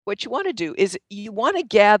what you want to do is you want to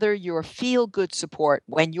gather your feel good support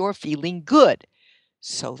when you're feeling good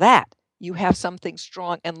so that you have something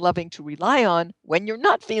strong and loving to rely on when you're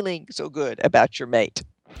not feeling so good about your mate.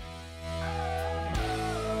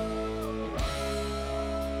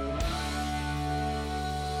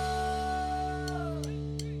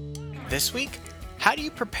 This week, how do you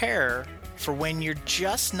prepare for when you're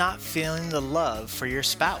just not feeling the love for your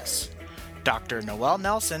spouse? Dr. Noelle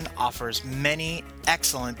Nelson offers many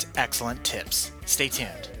excellent tips. Stay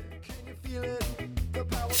tuned.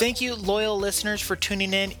 Thank you, loyal listeners, for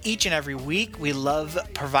tuning in each and every week. We love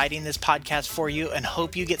providing this podcast for you and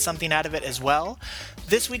hope you get something out of it as well.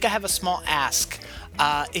 This week, I have a small ask.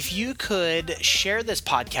 If you could share this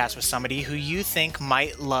podcast with somebody who you think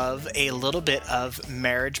might love a little bit of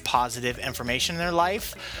marriage positive information in their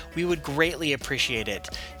life, we would greatly appreciate it.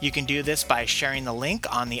 You can do this by sharing the link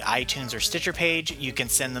on the iTunes or Stitcher page. You can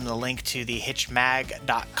send them the link to the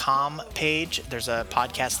hitchedmag.com page. There's a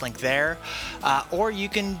podcast link there. Or you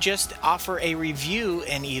can just offer a review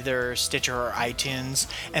in either Stitcher or iTunes,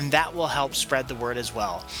 and that will help spread the word as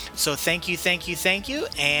well. So thank you,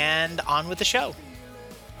 and on with the show.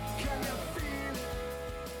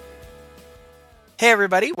 Hey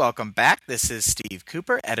everybody, welcome back. This is Steve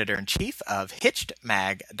Cooper, Editor-in-Chief of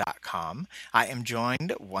HitchedMag.com. I am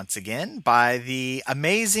joined once again by the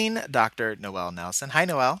amazing Dr. Noelle Nelson. Hi,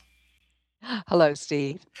 Noelle. Hello,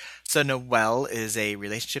 Steve. So Noelle is a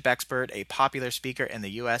relationship expert, a popular speaker in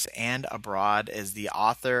the U.S. and abroad, is the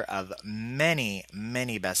author of many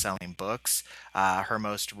best-selling books. Her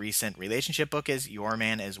most recent relationship book is Your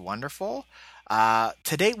Man is Wonderful.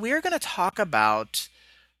 Today we are going to talk about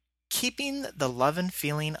keeping the love and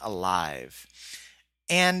feeling alive.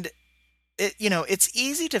 And it's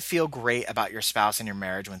easy to feel great about your spouse and your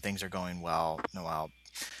marriage when things are going well, Noelle.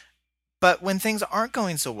 But when things aren't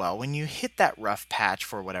going so well, when you hit that rough patch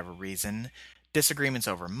for whatever reason, disagreements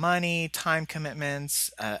over money, time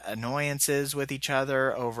commitments, annoyances with each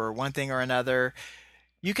other over one thing or another,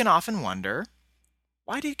 you can often wonder,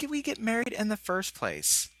 why did we get married in the first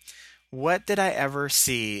place? What did I ever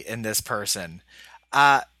see in this person?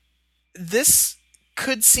 This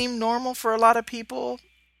could seem normal for a lot of people,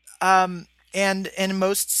 and in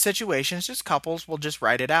most situations, just couples will just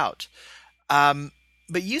write it out. But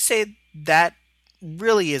you say that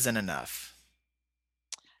really isn't enough.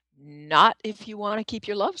 Not if you want to keep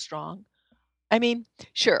your love strong. I mean,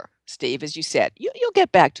 sure, Steve, as you said, you'll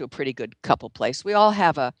get back to a pretty good couple place. We all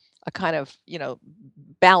have a kind of,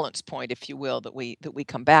 balance point, if you will, that we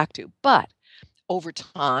come back to. But over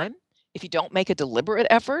time, if you don't make a deliberate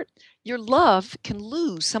effort, your love can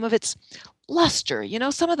lose some of its luster,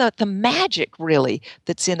 some of the magic really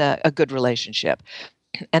that's in a good relationship.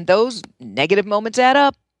 And those negative moments add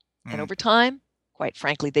up. And over time, quite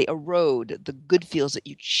frankly, they erode the good feels that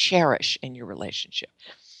you cherish in your relationship.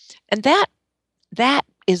 And that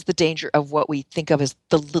is the danger of what we think of as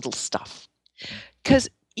the little stuff. Because,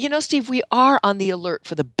 Steve, we are on the alert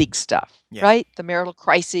for the big stuff, right? The marital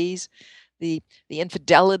crises, the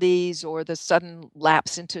infidelities, or the sudden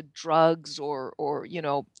lapse into drugs, or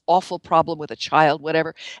awful problem with a child,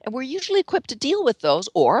 whatever. And we're usually equipped to deal with those,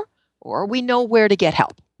 or we know where to get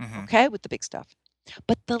help, okay, with the big stuff.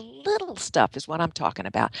 But the little stuff is what I'm talking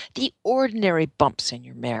about. The ordinary bumps in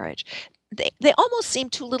your marriage. They almost seem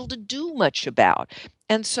too little to do much about.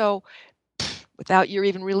 And so, without you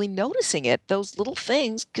even really noticing it, those little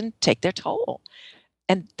things can take their toll.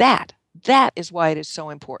 And that is why it is so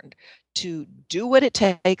important to do what it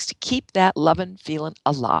takes to keep that loving feeling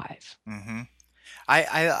alive. Mm-hmm.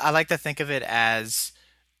 I like to think of it as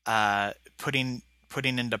putting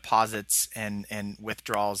in deposits and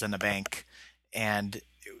withdrawals in the bank. And,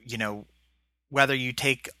 whether you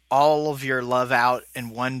take all of your love out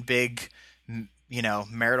in one big,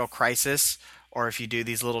 marital crisis, or if you do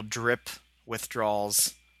these little drip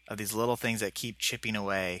withdrawals of these little things that keep chipping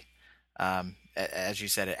away, as you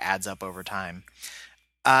said, it adds up over time.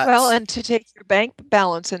 And to take your bank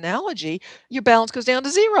balance analogy, your balance goes down to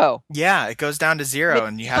zero. Yeah, it goes down to zero,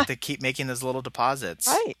 and you have to keep making those little deposits.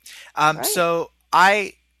 Right. So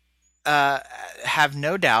I have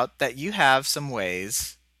no doubt that you have some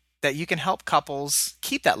ways that you can help couples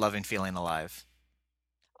keep that loving feeling alive.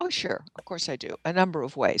 Oh, sure. Of course I do. A number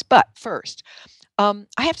of ways. But first, I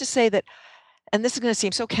have to say that, and this is going to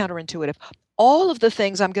seem so counterintuitive, all of the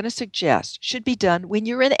things I'm going to suggest should be done when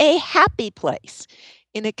you're in a happy place,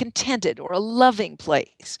 in a contented or a loving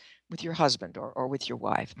place with your husband or with your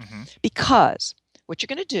wife. Mm-hmm. Because what you're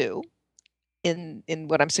going to do in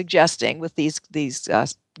what I'm suggesting with these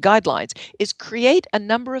guidelines is create a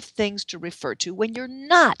number of things to refer to when you're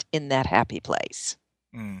not in that happy place.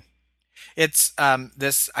 It's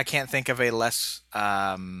this. I can't think of a less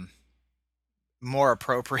more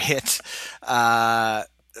appropriate uh,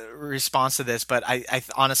 response to this, but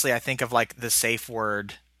honestly I think of like the safe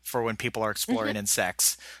word for when people are Mhm. exploring in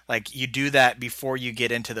sex. Like you do that before you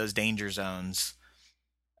get into those danger zones,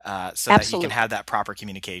 so that you can Absolutely. have that proper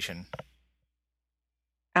communication.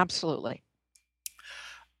 Absolutely.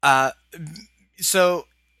 Uh, so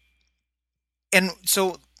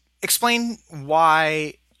so explain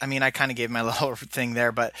why. I mean, I kind of gave my little thing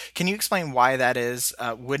there, but can you explain why that is?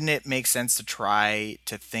 Wouldn't it make sense to try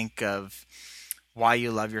to think of why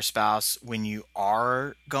you love your spouse when you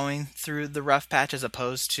are going through the rough patch as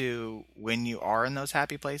opposed to when you are in those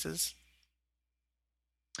happy places?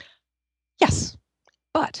 Yes,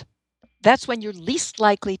 but that's when you're least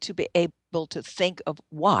likely to be able to think of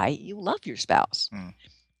why you love your spouse. Mm,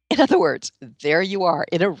 In other words, there you are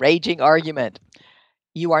in a raging argument.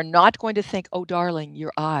 You are not going to think, "Oh, darling,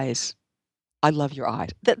 your eyes. I love your eyes."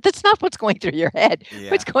 That's not what's going through your head.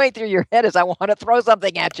 yeah. What's going through your head is, "I want to throw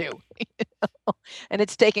something at you." And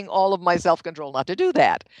it's taking all of my self control not to do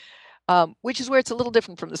that, which is where it's a little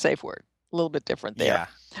different from the safe word, a little bit different there.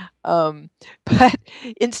 Yeah. Um, but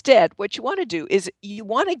instead, what you want to do is you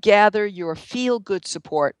want to gather your feel good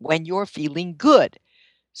support when you're feeling good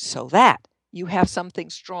so that you have something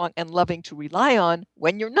strong and loving to rely on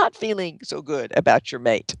when you're not feeling so good about your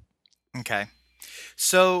mate. Okay.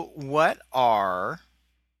 So, what are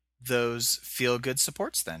those feel good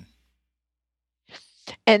supports then?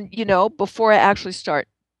 And, before I actually start,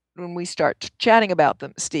 when we start chatting about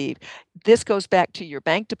them, Steve, this goes back to your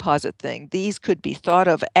bank deposit thing. These could be thought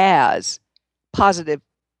of as positive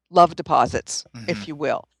love deposits, Hmm. if you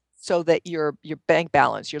will, so that your bank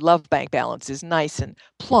balance, your love bank balance is nice and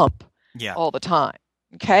plump Yeah. all the time.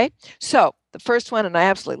 Okay? So, the first one, and I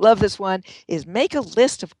absolutely love this one, is make a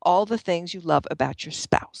list of all the things you love about your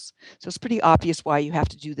spouse. So, it's pretty obvious why you have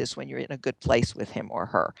to do this when you're in a good place with him or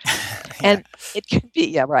her. Yeah. And it can be,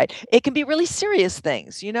 yeah, right. It can be really serious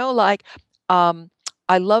things, like, um,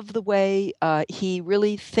 I love the way he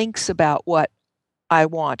really thinks about what I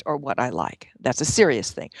want or what I like. That's a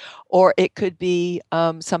serious thing. Or it could be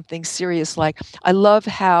something serious like, I love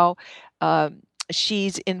how um,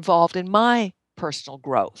 she's involved in my personal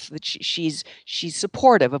growth, that she's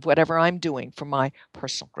supportive of whatever I'm doing for my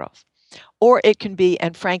personal growth. Or it can be,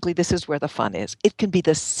 and frankly, this is where the fun is, it can be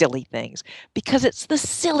the silly things because it's the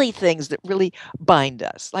silly things that really bind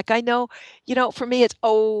us. Like I know, for me, it's,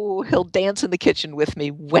 oh, he'll dance in the kitchen with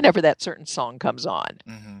me whenever that certain song comes on.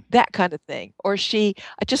 Hmm. That kind of thing. Or I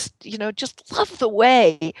just love the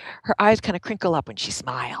way her eyes kind of crinkle up when she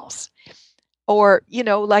smiles. Or,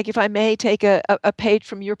 like if I may take a page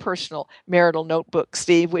from your personal marital notebook,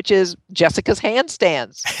 Steve, which is Jessica's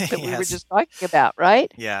handstands that we were Yes. just talking about, right?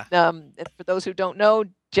 Yeah. And for those who don't know,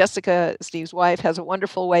 Jessica, Steve's wife, has a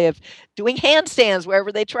wonderful way of doing handstands wherever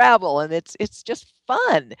they travel, and it's just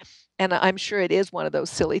fun. And I'm sure it is one of those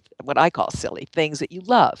silly, what I call silly things that you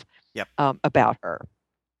love Yep. about her.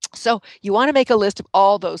 So you want to make a list of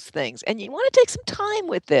all those things, and you want to take some time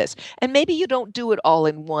with this. And maybe you don't do it all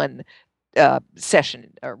in one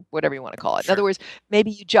session or whatever you want to call it. In other Sure. words,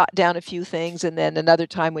 maybe you jot down a few things, and then another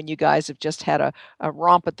time when you guys have just had a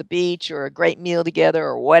romp at the beach or a great meal together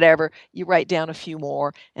or whatever, you write down a few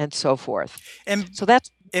more and so forth. And So that's,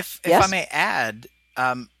 if I yes, may add,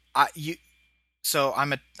 you so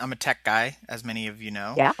I'm a tech guy, as many of you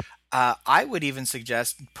know. yeah, I would even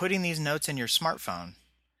suggest putting these notes in your smartphone.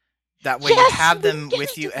 That way you yes, have we were them getting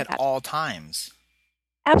with you to at that. all times.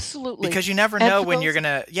 Absolutely. Because you never And know for when you're those,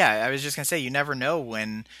 gonna, yeah, I was just gonna say, you never know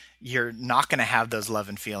when you're not gonna have those love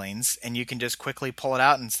and feelings, and you can just quickly pull it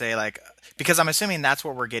out and say, like, because I'm assuming that's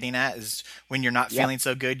what we're getting at is when you're not yep, feeling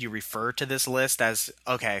so good, you refer to this list as,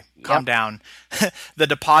 okay, calm yep. down. The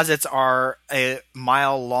deposits are a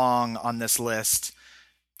mile long on this list.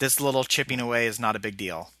 This little chipping away is not a big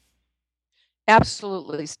deal.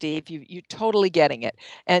 Absolutely, Steve. You totally getting it.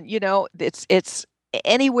 And it's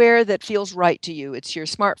anywhere that feels right to you. It's your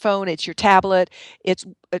smartphone, it's your tablet. It's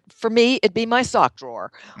for me, it'd be my sock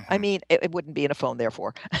drawer. I Hmm. mean, it wouldn't be in a phone,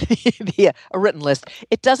 therefore. It'd be a written list.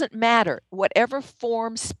 It doesn't matter. Whatever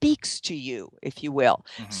form speaks to you, if you will,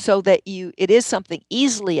 Hmm. so that it is something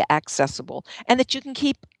easily accessible and that you can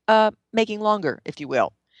keep making longer, if you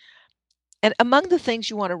will. And among the things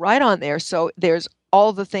you want to write on there, so there's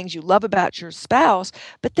all the things you love about your spouse,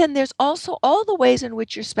 but then there's also all the ways in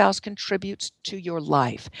which your spouse contributes to your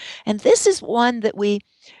life. And this is one that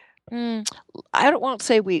mm, I don't want to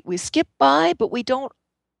say we skip by, but we don't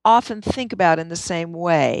often think about in the same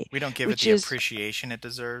way, We don't give it which the is, appreciation it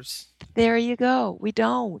deserves. there you go. We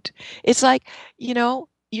don't. It's like, you know,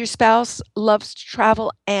 your spouse loves to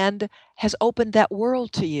travel and has opened that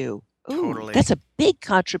world to you. Ooh, Totally. that's a big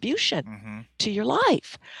contribution Mhm. to your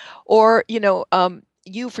life. Or,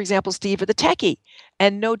 you, for example, Steve, are the techie,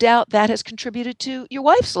 and no doubt that has contributed to your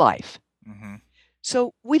wife's life. Mhm.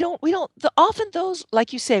 So often those,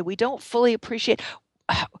 like you say, we don't fully appreciate.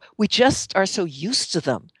 We just are so used to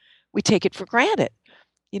them. We take it for granted.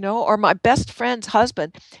 Or my best friend's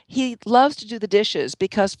husband, he loves to do the dishes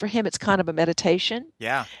because for him it's kind of a meditation.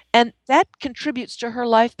 Yeah. And that contributes to her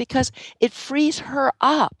life because it frees her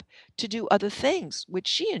up to do other things which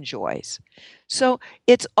she enjoys. So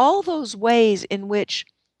it's all those ways in which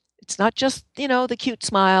it's not just, the cute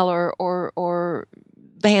smile or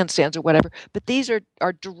the handstands or whatever, but these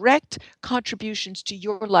are direct contributions to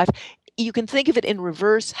your life. You can think of it in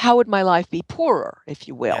reverse. How would my life be poorer, if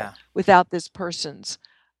you will, Yeah. without this person's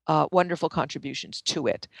wonderful contributions to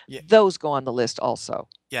it? Yeah. Those go on the list also.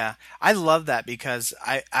 Yeah. I love that because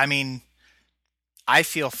I mean, I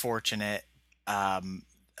feel fortunate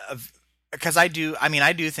of because I do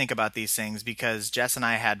think about these things because Jess and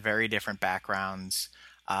I had very different backgrounds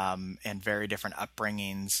and very different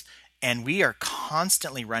upbringings, and we are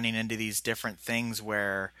constantly running into these different things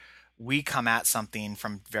where we come at something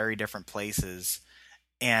from very different places.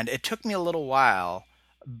 And it took me a little while,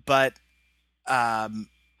 but um,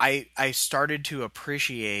 I started to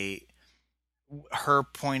appreciate her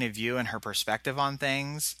point of view and her perspective on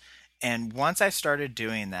things. And once I started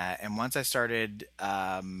doing that, and once I started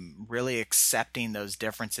really accepting those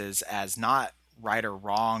differences as not right or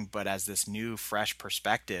wrong, but as this new, fresh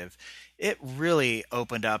perspective, it really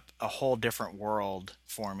opened up a whole different world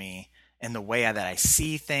for me in the way that I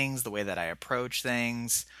see things, the way that I approach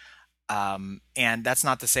things. And that's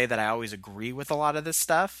not to say that I always agree with a lot of this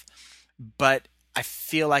stuff, but I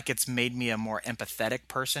feel like it's made me a more empathetic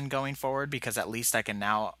person going forward because at least I can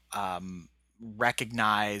now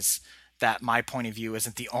recognize that my point of view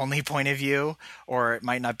isn't the only point of view, or it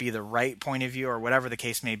might not be the right point of view, or whatever the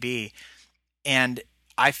case may be. And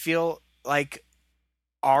I feel like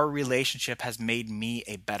our relationship has made me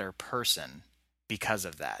a better person because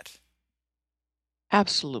of that.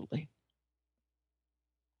 Absolutely.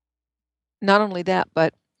 Not only that,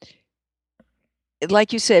 but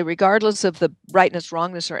like you say, regardless of the rightness,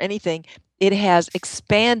 wrongness, or anything, it has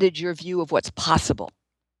expanded your view of what's possible.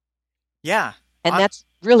 Yeah. And that's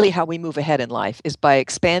really how we move ahead in life is by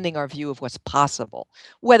expanding our view of what's possible,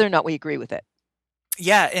 whether or not we agree with it.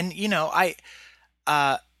 Yeah, and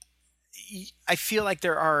uh I feel like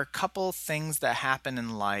there are a couple things that happen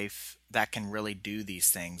in life that can really do these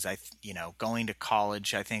things. Going to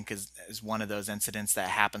college, I think, is one of those incidents that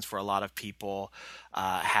happens for a lot of people.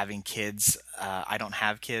 Having kids, I don't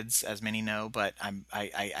have kids, as many know, but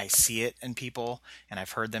I see it in people, and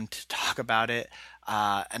I've heard them talk about it.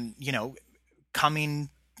 And coming,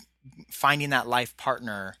 finding that life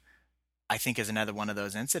partner, I think, is another one of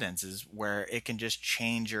those incidences where it can just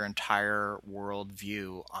change your entire world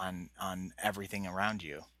view on everything around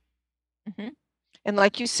you. Hmm. And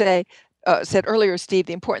like you said earlier, Steve,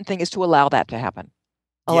 the important thing is to allow that to happen.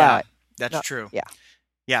 Allow Yeah, it. that's No, true. yeah.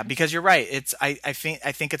 Yeah, because you're right. I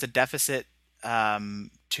think it's a deficit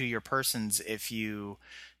to your persons if you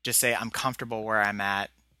just say I'm comfortable where I'm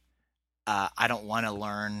at. I don't want to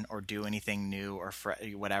learn or do anything new or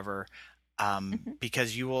whatever, Hmm.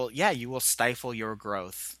 because you will stifle your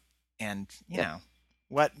growth, and Yep.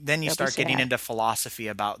 what then you They'll be start getting sad. into philosophy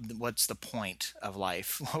about what's the point of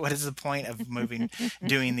life? What is the point of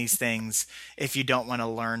doing these things if you don't want to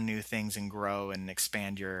learn new things and grow and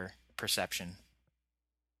expand your perception?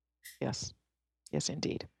 Yes. Yes,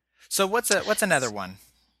 indeed. So what's another one?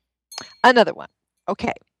 Another one.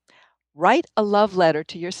 Okay. Write a love letter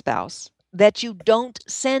to your spouse that you don't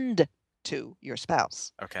send to your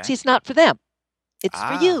spouse. Okay. See, it's not for them, it's for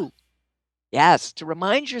Ah, you. Yes, to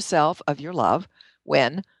remind yourself of your love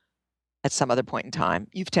when, at some other point in time,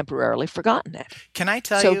 you've temporarily forgotten it. can I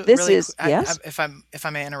tell So you this really is, yes. if I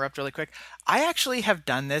may interrupt really quick? I actually have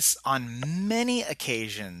done this on many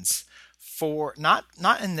occasions for not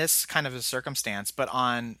in this kind of a circumstance, but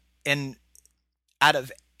on in out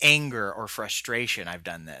of anger or frustration. I've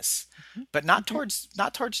done this, Mhm, but not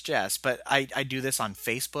mhm, towards Jess, but I do this on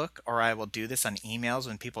Facebook, or I will do this on emails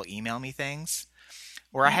when people email me things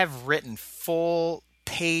where I mhm, have written full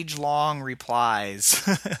page long replies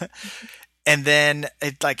mhm. and then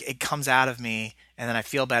it comes out of me, and then I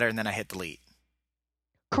feel better, and then I hit delete.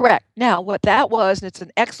 Correct. Now, what that was, and it's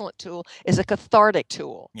an excellent tool, is a cathartic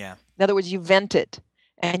tool. Yeah. In other words, you vented,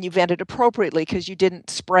 and you vented appropriately because you didn't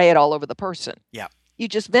spray it all over the person. Yeah. You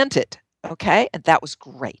just vented, okay? And that was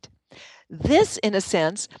great. This, in a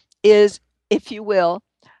sense, is, if you will,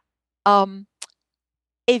 um,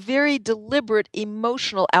 a very deliberate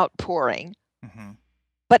emotional outpouring, Hmm.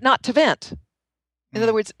 but not to vent. In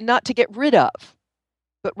other Mm. words, not to get rid of,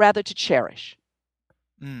 but rather to cherish.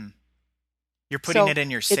 Mm. You're putting So it in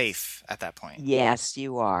your it's safe at that point. yes,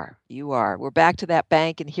 you are. You are. We're back to that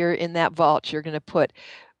bank, and here in that vault, you're going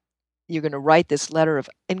to write this letter of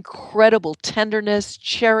incredible tenderness,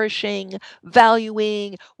 cherishing,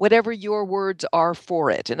 valuing, whatever your words are for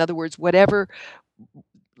it. In other words, whatever,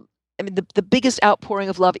 I mean, the biggest outpouring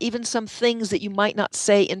of love, even some things that you might not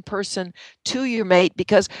say in person to your mate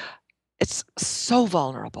because it's so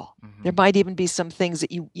vulnerable. There Hmm. might even be some things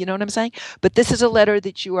that you know what I'm saying? But this is a letter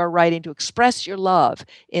that you are writing to express your love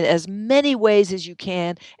in as many ways as you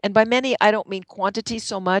can. And by many, I don't mean quantity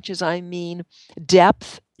so much as I mean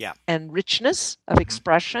depth Yeah. and richness of Hmm.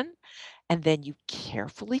 expression. And then you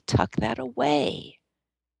carefully tuck that away.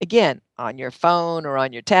 Again, on your phone or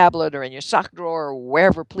on your tablet or in your sock drawer or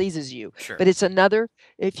wherever pleases you. Sure. But it's another,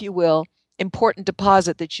 if you will, important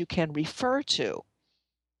deposit that you can refer to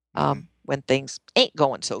Hmm. when things ain't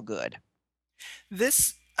going so good.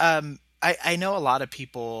 This, I know a lot of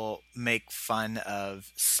people make fun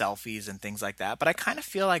of selfies and things like that, but I kind of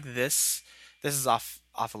feel like this is off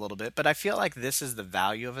a little bit, but I feel like this is the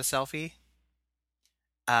value of a selfie.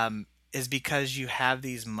 Is because you have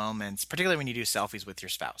these moments, particularly when you do selfies with your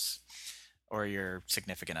spouse or your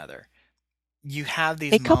significant other. You have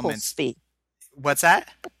these A couple's moments. fee. What's that?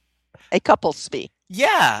 A couple's fee.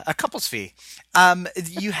 Yeah, a couple's fee.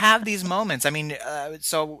 You have these moments. I mean,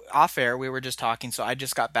 so off air, we were just talking. So I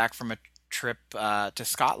just got back from a trip to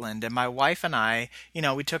Scotland, and my wife and I,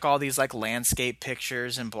 we took all these like landscape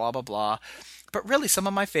pictures and blah, blah, blah. But really, some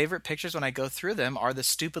of my favorite pictures when I go through them are the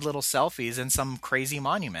stupid little selfies in some crazy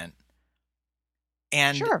monument.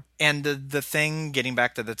 And Sure. and the thing, getting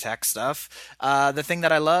back to the tech stuff, the thing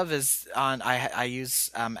that I love is I use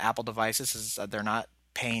Apple devices. They're not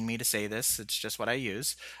paying me to say this; it's just what I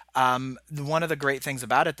use. One of the great things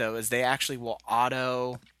about it though is they actually will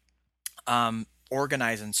auto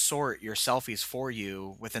organize and sort your selfies for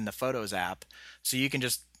you within the Photos app, so you can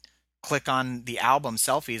just click on the album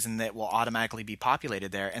selfies and it will automatically be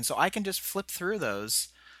populated there. And so I can just flip through those,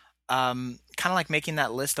 kind of like making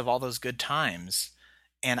that list of all those good times,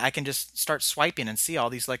 and I can just start swiping and see all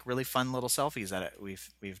these like really fun little selfies that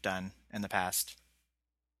we've done in the past.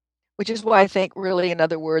 Which is why I think really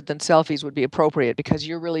another word than selfies would be appropriate because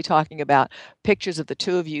you're really talking about pictures of the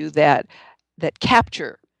two of you that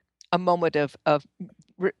capture a moment of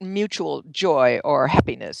mutual joy or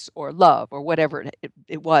happiness or love or whatever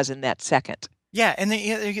it was in that second. Yeah, and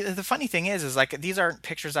the funny thing is like these aren't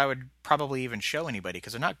pictures I would probably even show anybody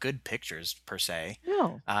because they're not good pictures per se.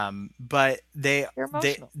 No, But they they're they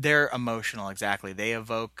emotional. they're emotional, exactly. They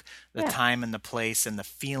evoke the Yeah. time and the place and the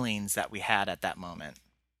feelings that we had at that moment.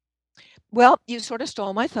 Well, you sort of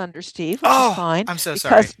stole my thunder, Steve, which is Oh, fine I'm so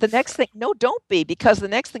sorry. because the next thing, no, don't be, because the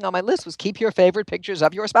next thing on my list was keep your favorite pictures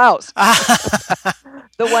of your spouse.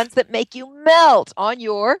 The ones that make you melt on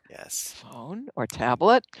your Yes. phone or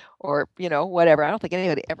tablet or, whatever. I don't think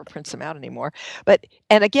anybody ever prints them out anymore. But,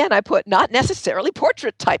 and again, I put not necessarily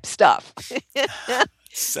portrait type stuff.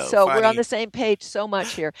 So So we're on funny. the same page so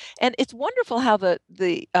much here. And it's wonderful how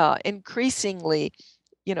the increasingly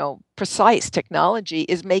precise technology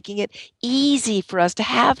is making it easy for us to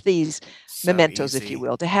have these So mementos, if you easy.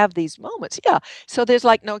 will, to have these moments. Yeah. So there's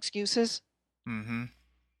like no excuses. Mhm.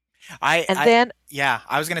 And I then, yeah,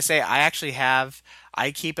 I was gonna say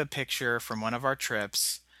I keep a picture from one of our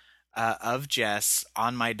trips of Jess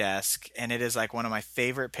on my desk, and it is like one of my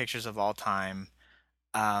favorite pictures of all time.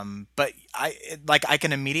 But like I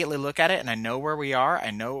can immediately look at it and I know where we are.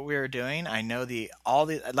 I know what we were doing. I know the all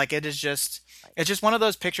the like it's just one of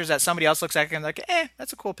those pictures that somebody else looks at and like,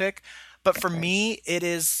 that's a cool pic. But for right, me, it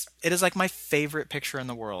is like my favorite picture in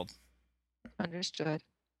the world. understood.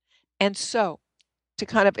 And so to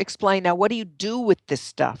kind of explain now, what do you do with this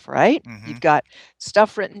stuff, right? Hmm. You've got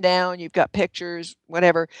stuff written down, you've got pictures,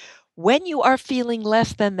 whatever. When you are feeling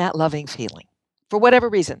less than that loving feeling, for whatever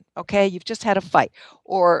reason, okay, you've just had a fight,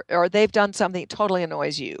 or they've done something that totally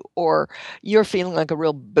annoys you, or you're feeling like a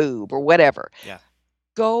real boob, or whatever. Yeah.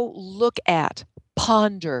 Go look at,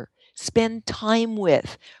 ponder, spend time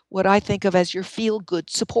with what I think of as your feel good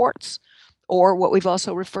supports, or what we've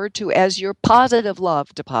also referred to as your positive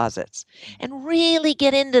love deposits, Hmm. and really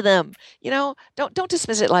get into them. Don't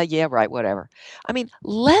dismiss it like, yeah, right, whatever. I mean,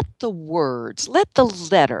 let the words, let the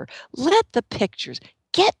letter, let the pictures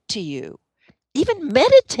get to you. Even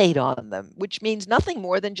meditate on them, which means nothing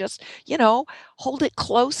more than just, hold it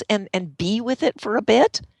close and be with it for a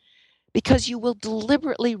bit because you will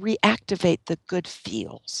deliberately reactivate the good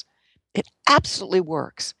feels. It absolutely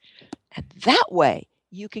works. And that way,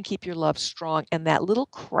 you can keep your love strong, and that little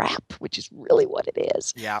crap, which is really what it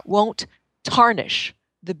is, Yeah. won't tarnish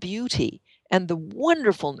the beauty and the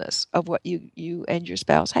wonderfulness of what you and your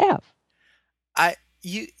spouse have. I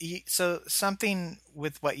so something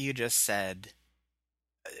with what you just said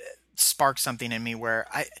sparked something in me where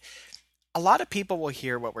a lot of people will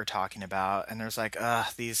hear what we're talking about and there's like,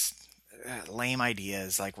 these lame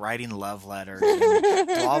ideas like writing love letters and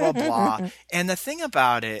blah blah blah. And the thing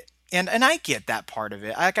about it, and I get that part of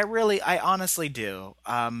it. Like I honestly do.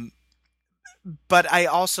 But I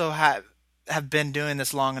also have been doing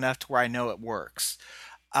this long enough to where I know it works.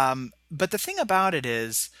 But the thing about it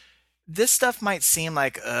is, this stuff might seem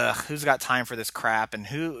like, ugh, who's got time for this crap, and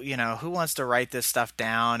who wants to write this stuff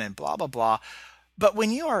down and blah blah blah. But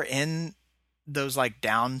when you are in those like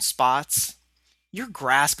down spots, you're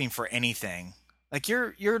grasping for anything. Like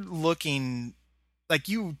you're looking like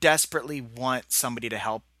you desperately want somebody to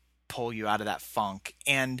help pull you out of that funk.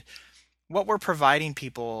 And what we're providing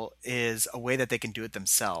people is a way that they can do it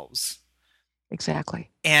themselves. Exactly.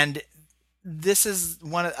 And this is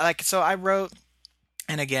one of like, so I wrote,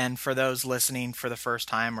 and again, for those listening for the first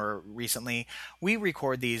time or recently, we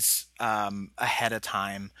record these ahead of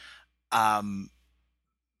time.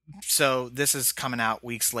 So this is coming out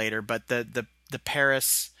weeks later, but the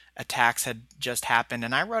Paris attacks had just happened,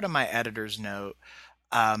 and I wrote in my editor's note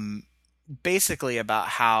basically about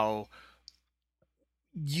how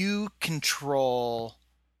you control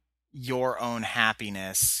your own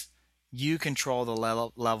happiness. You control the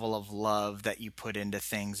level of love that you put into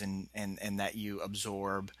things and that you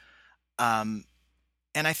absorb. And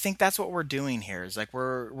I think that's what we're doing here is like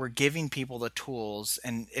we're giving people the tools.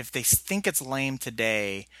 And if they think it's lame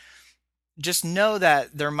today, just know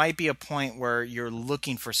that there might be a point where you're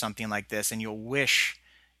looking for something like this and you'll wish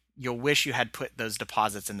you had put those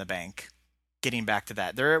deposits in the bank. Getting back to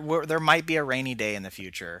that, there might be a rainy day in the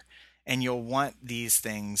future and you'll want these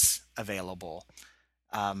things available.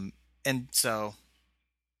 And so,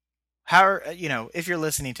 if you're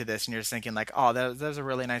listening to this and you're just thinking like, oh, that was a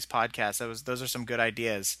really nice podcast. Those are some good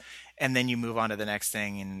ideas. And then you move on to the next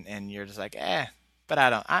thing and you're just like, but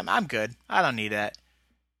I'm good. I don't need that.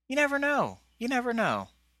 You never know. You never know.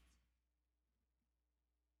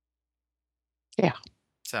 Yeah.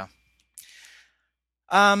 So,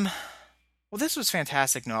 well, this was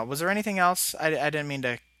fantastic, Noelle. Was there anything else? I didn't mean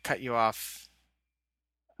to cut you off.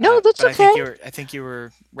 No, that's But okay. I think you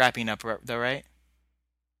were wrapping up though, right?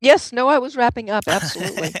 Yes, no, I was wrapping up.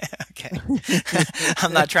 Absolutely. Okay.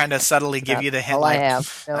 I'm not trying to subtly give you the hint all I like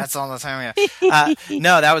have. No. that's all the time we have.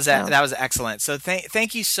 No, that was No. that was excellent. So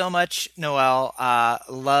thank you so much, Noelle.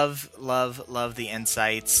 Love the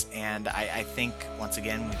insights, and I think once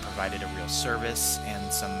again we provided a real service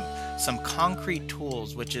and some concrete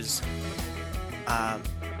tools, which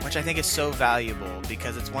I think is so valuable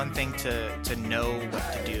because it's one thing to know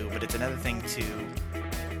what to do, but it's another thing to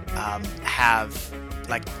have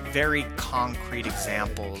like very concrete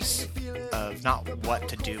examples of not what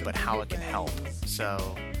to do, but how it can help.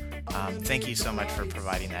 So thank you so much for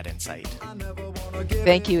providing that insight.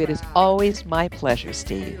 Thank you. It is always my pleasure,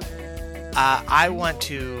 Steve. I want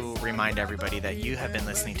to remind everybody that you have been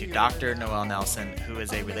listening to Dr. Noelle Nelson, who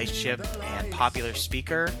is a relationship and popular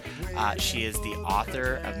speaker. She is the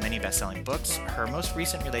author of many best-selling books. Her most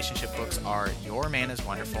recent relationship books are Your Man is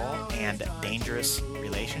Wonderful and Dangerous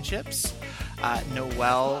Relationships.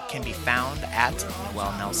 Noelle can be found at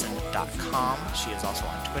noellenelson.com. She is also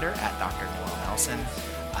on Twitter at Dr. Noelle Nelson.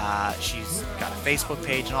 She's got a Facebook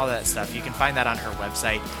page and all that stuff. You can find that on her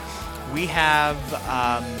website. We have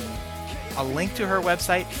a link to her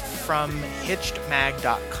website from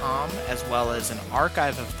hitchedmag.com, as well as an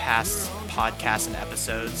archive of past podcasts and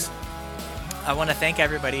episodes. I want to thank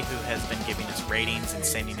everybody who has been giving us ratings and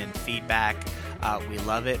sending in feedback. We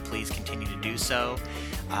love it. Please continue to do so.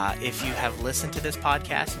 If you have listened to this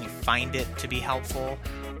podcast and you find it to be helpful,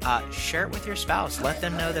 share it with your spouse. Let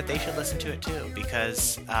them know that they should listen to it too,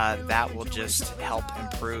 because that will just help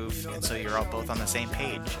improve, and so you're all both on the same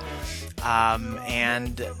page.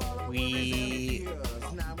 And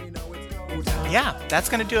that's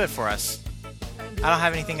going to do it for us. I don't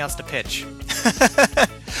have anything else to pitch.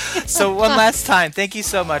 So one last time, thank you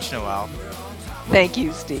so much, Noelle. Thank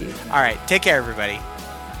you, Steve. All right, take care, everybody.